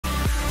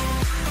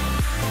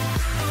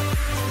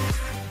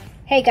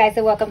Hey guys,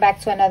 and welcome back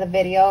to another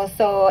video.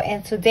 So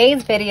in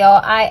today's video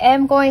I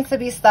am going to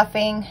be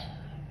stuffing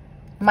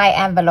my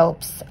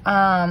envelopes,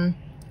 and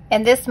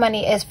this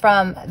money is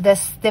from the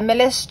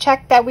stimulus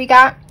check that we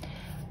got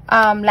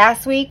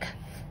last week.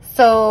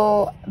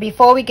 So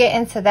before we get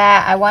into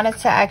that, I wanted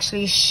to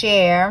actually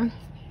share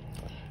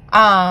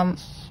my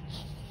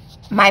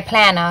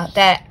planner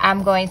that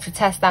I'm going to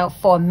test out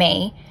for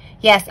May.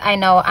 Yes, I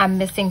know I'm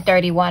missing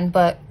 31,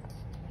 but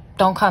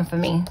don't come for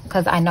me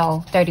because I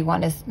know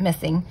 31 is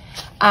missing.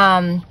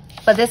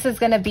 But this is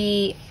going to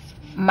be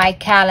my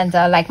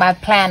calendar, like my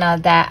planner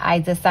that I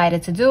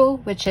decided to do,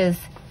 which is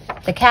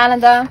the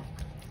calendar,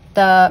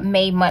 the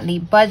May monthly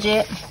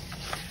budget,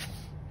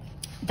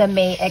 the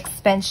May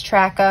expense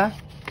tracker.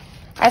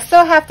 I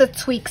still have to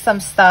tweak some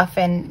stuff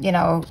and, you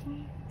know,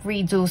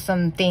 redo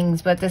some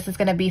things, but this is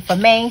going to be for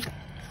May.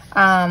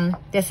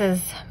 This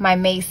is my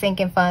May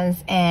sinking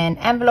funds and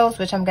envelopes,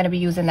 which I'm going to be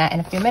using that in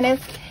a few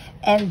minutes.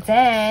 And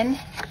then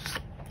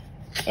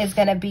it's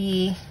going to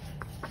be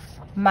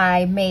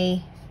my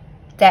May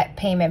debt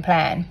payment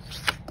plan.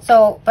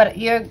 So, but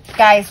you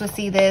guys will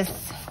see this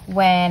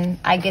when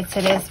I get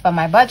to this for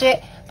my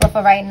budget. But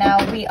for right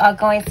now, we are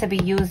going to be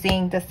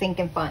using the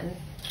sinking funds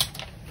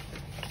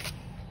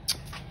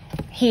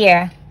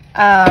here.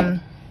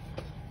 And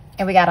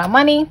we got our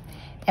money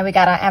and we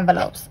got our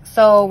envelopes.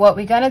 So what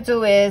we're going to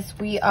do is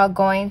we are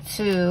going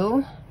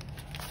to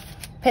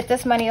put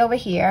this money over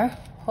here.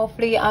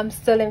 Hopefully I'm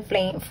still in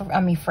frame.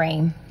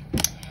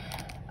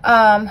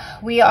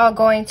 We are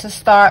going to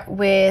start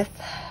with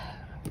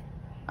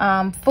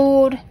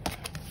food.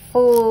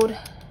 Food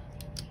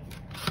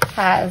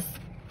has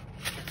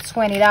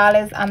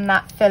 $20. I'm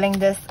not filling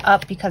this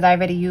up because I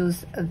already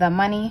used the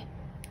money.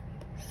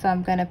 So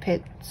I'm going to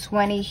put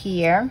 20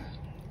 here.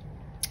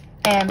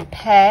 And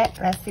pet,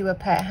 let's see what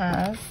pet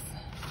has.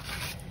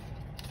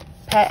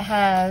 Pet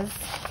has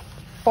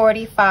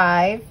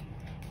 45.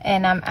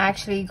 And I'm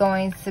actually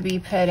going to be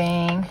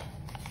putting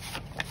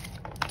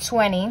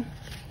 20.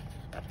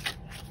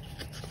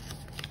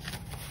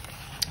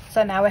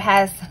 So now it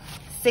has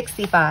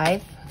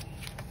 65.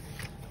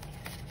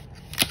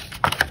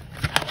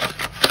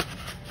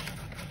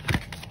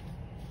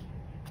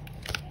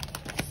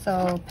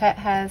 So pet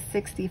has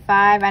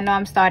 65. I know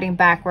I'm starting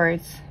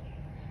backwards.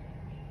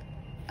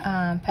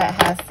 Pet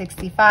has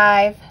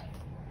 65.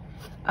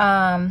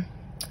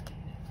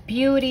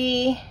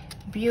 Beauty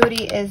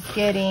is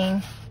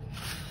getting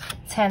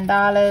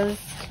 $10.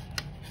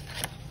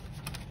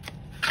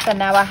 So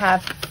now I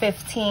have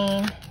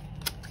 15,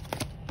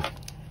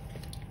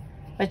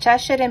 which I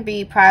shouldn't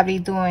be probably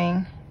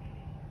doing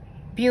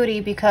beauty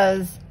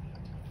because,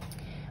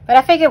 but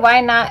I figured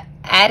why not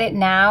add it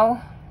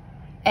now,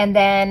 and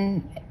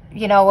then,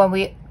 you know, when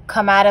we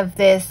come out of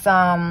this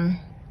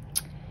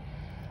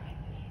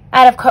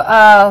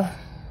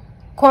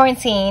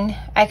quarantine,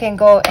 I can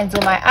go and do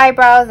my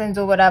eyebrows and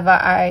do whatever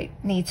I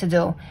need to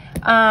do.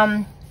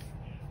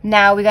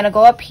 Now we're gonna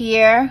go up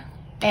here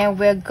and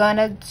we're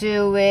gonna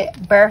do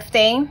it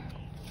birthday.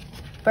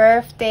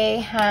 Birthday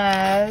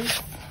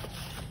has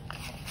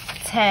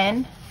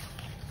 10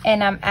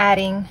 and I'm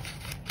adding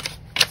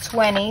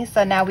 20,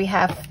 so now we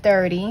have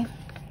 30.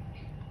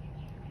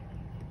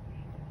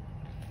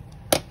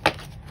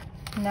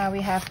 Now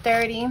we have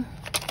 30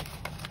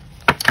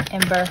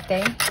 in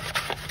birthday.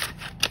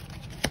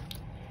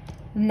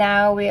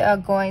 Now we are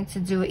going to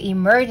do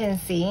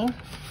emergency.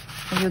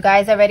 You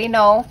guys already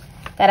know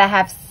that I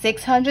have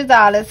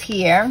 $600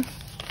 here,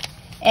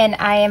 and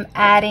I am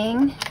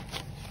adding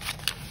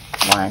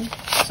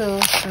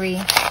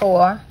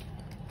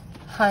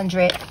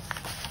 400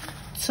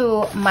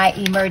 to my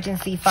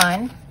emergency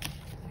fund.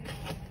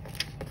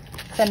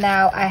 So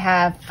now I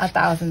have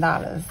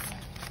 $1,000.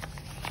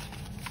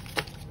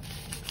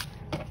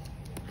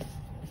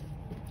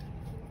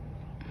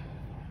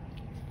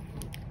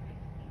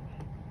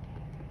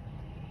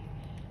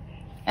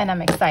 And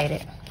I'm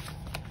excited.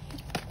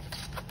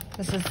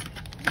 This is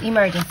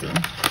emergency.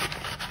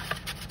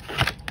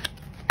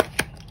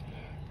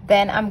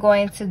 Then I'm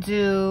going to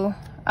do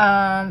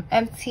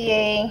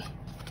MTA.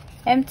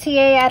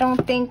 I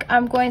don't think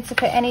I'm going to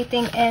put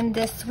anything in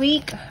this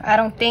week. I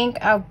don't think.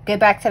 I'll get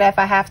back to that if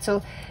I have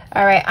to.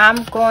 All right,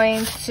 I'm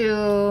going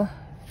to,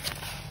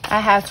 I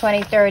have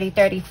 20, 30,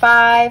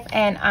 35,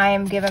 and I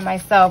am giving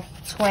myself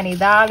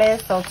 $20.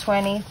 So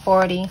 20,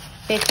 40,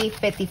 50,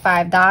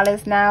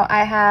 $55 now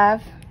I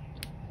have.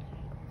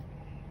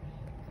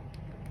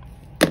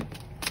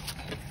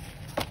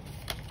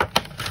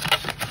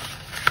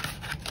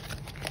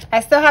 I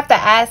still have to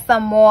add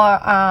some more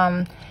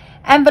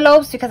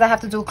envelopes because I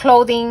have to do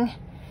clothing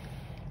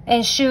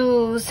and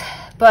shoes,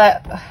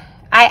 but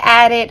I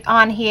added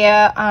on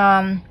here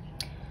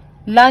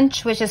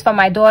lunch, which is for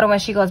my daughter when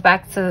she goes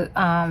back to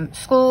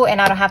school, and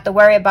I don't have to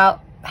worry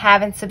about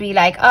having to be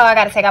like, oh, I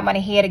got to take out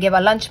money here to give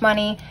her lunch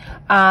money.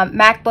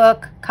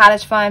 MacBook,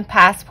 college fund,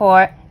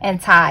 passport,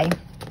 and tie.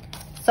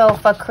 So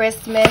for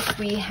Christmas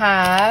we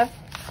have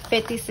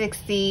 50,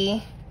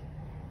 60,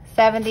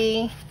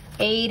 70,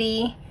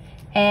 80,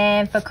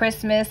 And for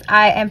Christmas,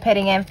 I am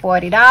putting in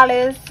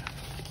 $40.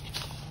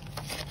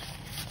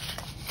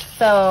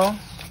 So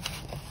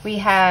we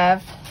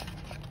have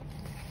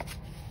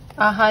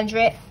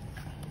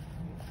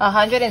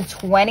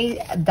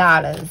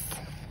 $120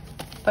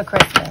 for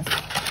Christmas.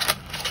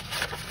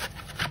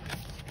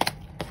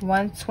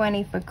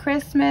 $120 for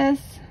Christmas.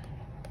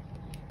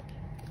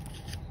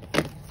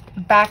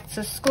 Back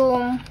to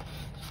school.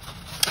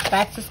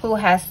 Back to school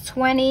has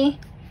 20,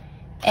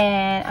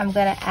 and I'm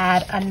gonna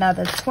add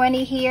another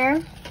 20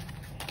 here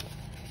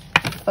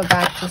for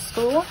back to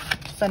school.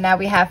 So now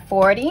we have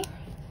 40.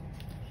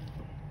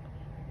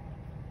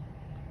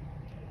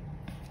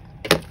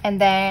 And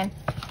then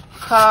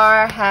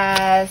car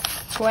has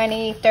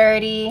 20,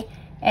 30,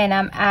 and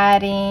I'm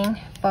adding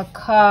for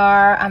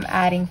car, I'm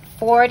adding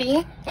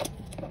 40.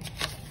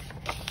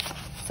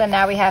 So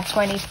now we have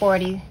 20,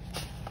 40,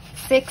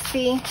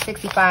 60,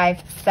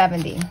 65,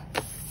 70.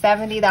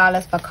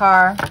 $70 for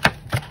car.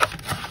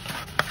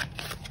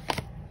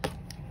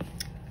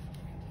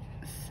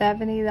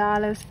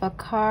 $70 for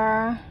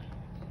car.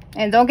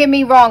 And don't get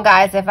me wrong,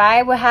 guys, if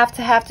I would have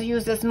to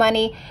use this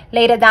money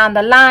later down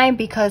the line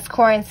because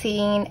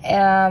quarantine,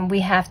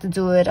 we have to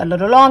do it a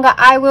little longer,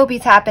 I will be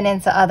tapping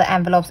into other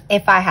envelopes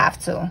if I have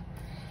to.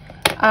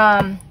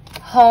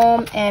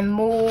 Home and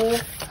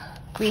move,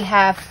 we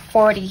have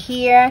 40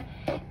 here,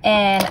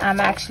 and I'm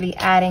actually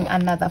adding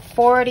another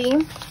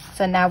 40.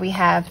 So now we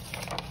have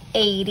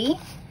 80.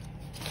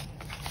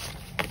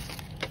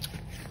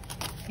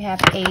 We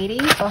have 80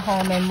 for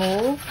home and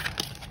move.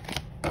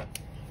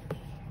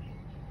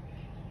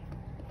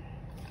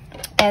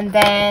 And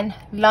then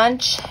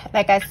lunch,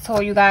 like I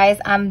told you guys,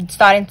 I'm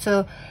starting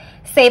to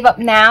save up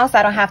now so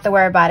I don't have to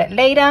worry about it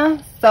later.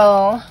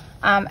 So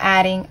I'm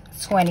adding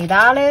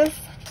 $20.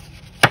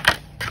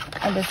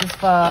 And this is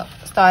for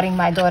starting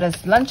my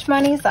daughter's lunch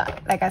money. So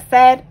like I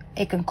said,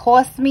 it can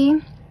cost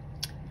me.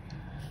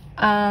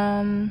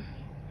 And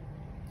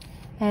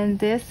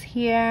this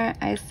here,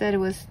 I said it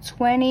was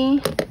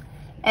 20.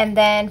 And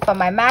then for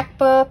my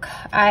MacBook,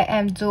 I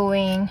am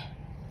doing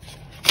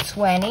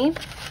 20.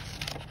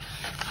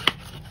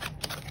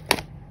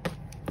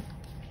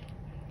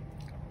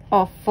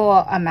 Or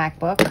for a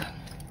MacBook.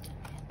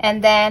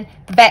 And then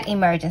vet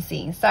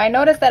emergency. So I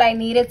noticed that I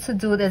needed to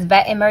do this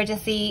vet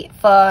emergency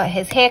for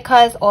his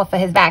haircuts or for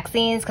his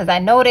vaccines, because I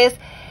noticed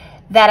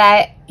that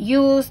I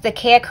used the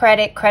Care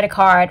credit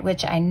card,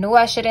 which I knew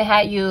I shouldn't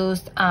have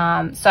used.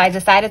 So I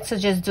decided to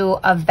just do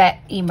a vet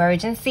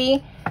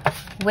emergency,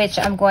 which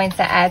I'm going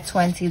to add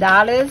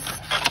 $20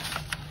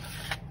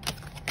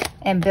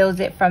 and build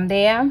it from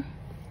there.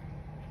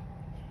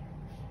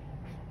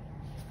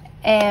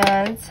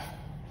 And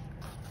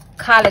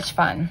college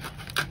fund.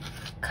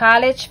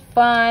 College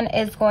fund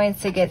is going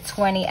to get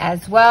 20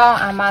 as well.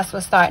 I might as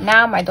well start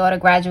now. My daughter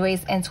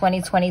graduates in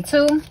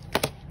 2022.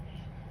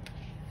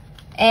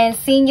 And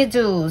senior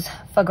dues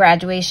for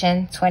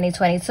graduation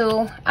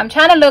 2022. I'm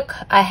trying to look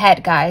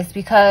ahead, guys,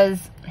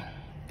 because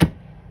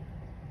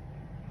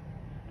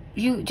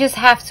you just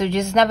have to.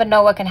 Just never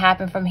know what can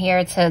happen from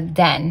here to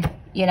then,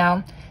 you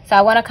know. So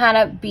I want to kind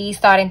of be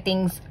starting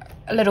things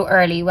a little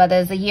early, whether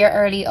it's a year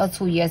early or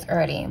 2 years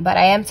early. But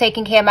I am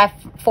taking care of my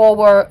four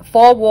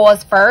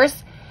walls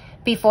first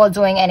before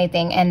doing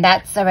anything, and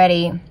that's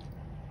already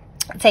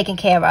taken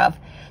care of.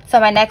 So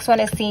my next one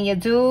is senior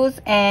dues,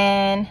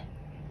 and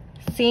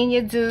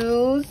senior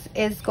dues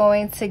is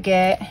going to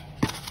get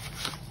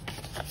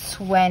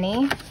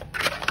 20.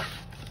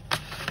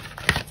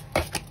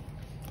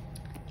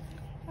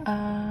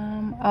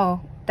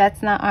 Oh,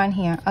 that's not on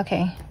here.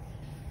 Okay,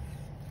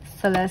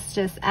 so let's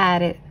just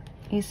add it.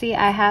 You see,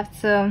 I have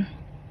to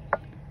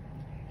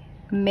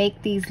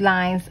make these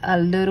lines a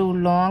little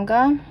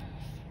longer.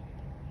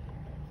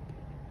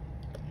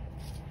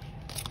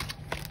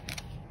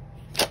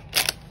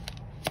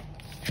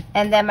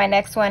 And then my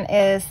next one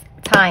is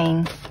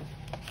tying,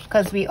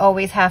 because we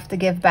always have to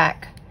give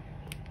back.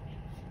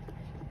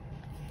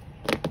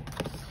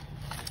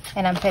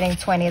 And I'm putting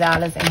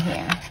 $20 in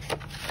here.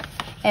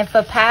 And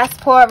for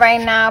passport right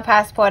now,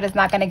 passport is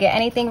not going to get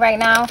anything right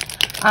now.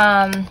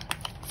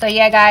 So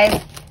yeah, guys,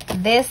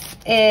 this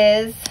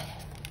is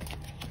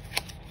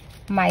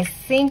my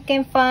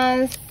sinking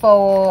funds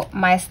for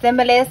my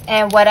stimulus,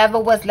 and whatever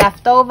was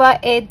left over,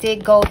 it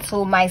did go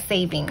to my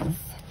savings.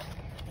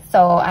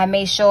 So I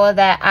made sure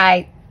that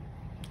I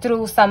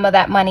threw some of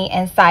that money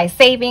inside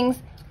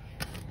savings.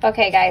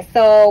 Okay, guys,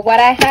 so what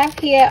I have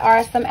here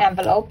are some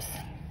envelopes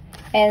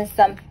and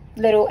some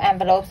little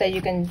envelopes that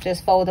you can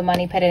just fold the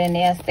money, put it in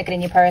there, stick it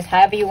in your purse,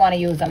 however you want to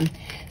use them.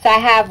 So I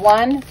have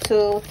 1,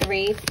 2,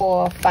 3,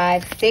 4,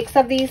 5, 6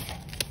 of these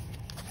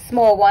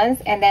small ones,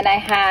 and then I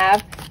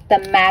have the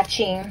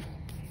matching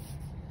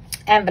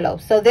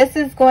envelopes. So this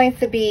is going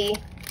to be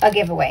a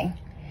giveaway,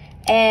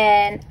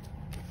 and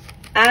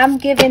I'm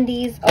giving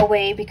these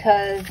away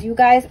because you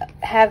guys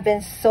have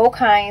been so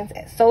kind,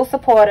 so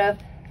supportive.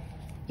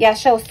 Y'all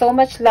show so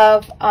much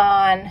love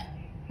on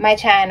my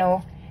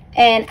channel,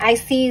 and I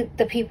see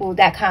the people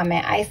that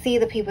comment. I see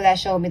the people that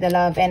show me the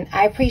love, and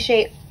I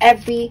appreciate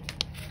every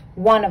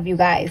one of you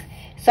guys.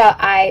 So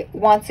I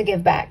want to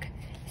give back.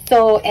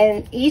 So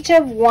in each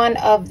of one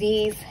of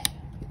these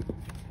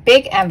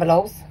big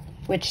envelopes,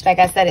 which like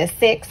I said is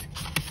 6.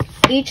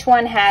 Each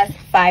one has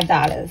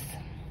 $5.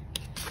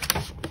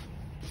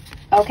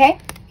 Okay,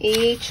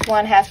 each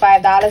one has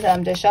 $5, and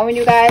I'm just showing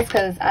you guys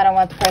because I don't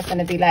want the person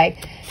to be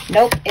like,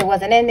 nope, it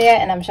wasn't in there,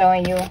 and I'm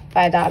showing you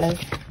 $5.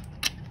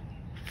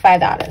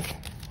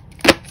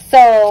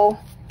 So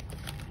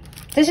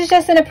this is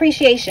just an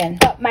appreciation.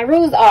 But my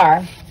rules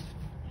are,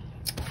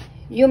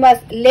 you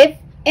must live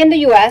in the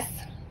US,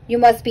 you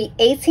must be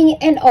 18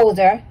 and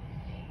older,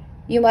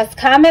 you must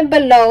comment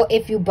below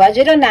if you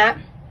budget or not,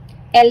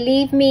 and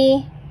leave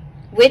me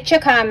with your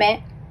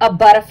comment a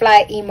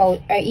butterfly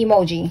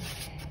emoji.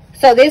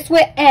 So this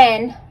will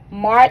end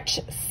March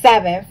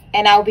 7th,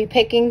 and I'll be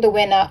picking the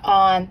winner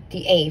on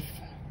the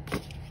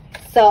 8th.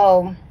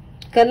 So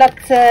good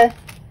luck to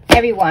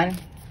everyone.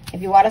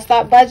 If you want to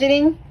start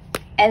budgeting,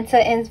 enter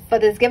in for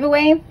this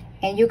giveaway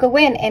and you can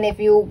win. And if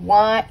you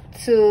want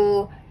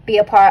to be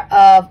a part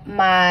of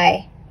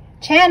my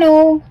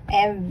channel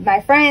and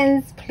my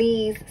friends,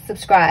 please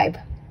subscribe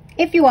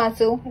if you want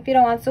to. If you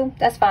don't want to,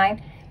 that's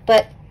fine,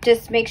 but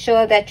just make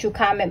sure that you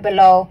comment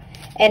below,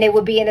 and it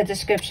will be in the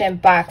description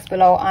box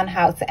below on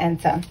how to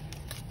enter.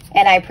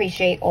 And I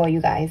appreciate all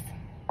you guys.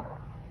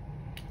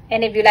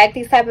 And if you like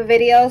these type of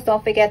videos,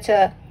 don't forget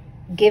to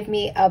give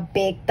me a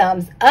big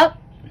thumbs up.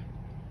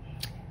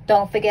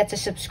 Don't forget to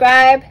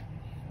subscribe.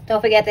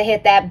 Don't forget to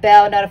hit that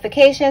bell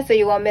notification so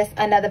you won't miss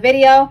another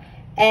video.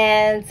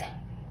 And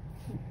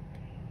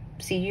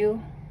see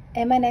you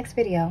in my next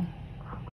video.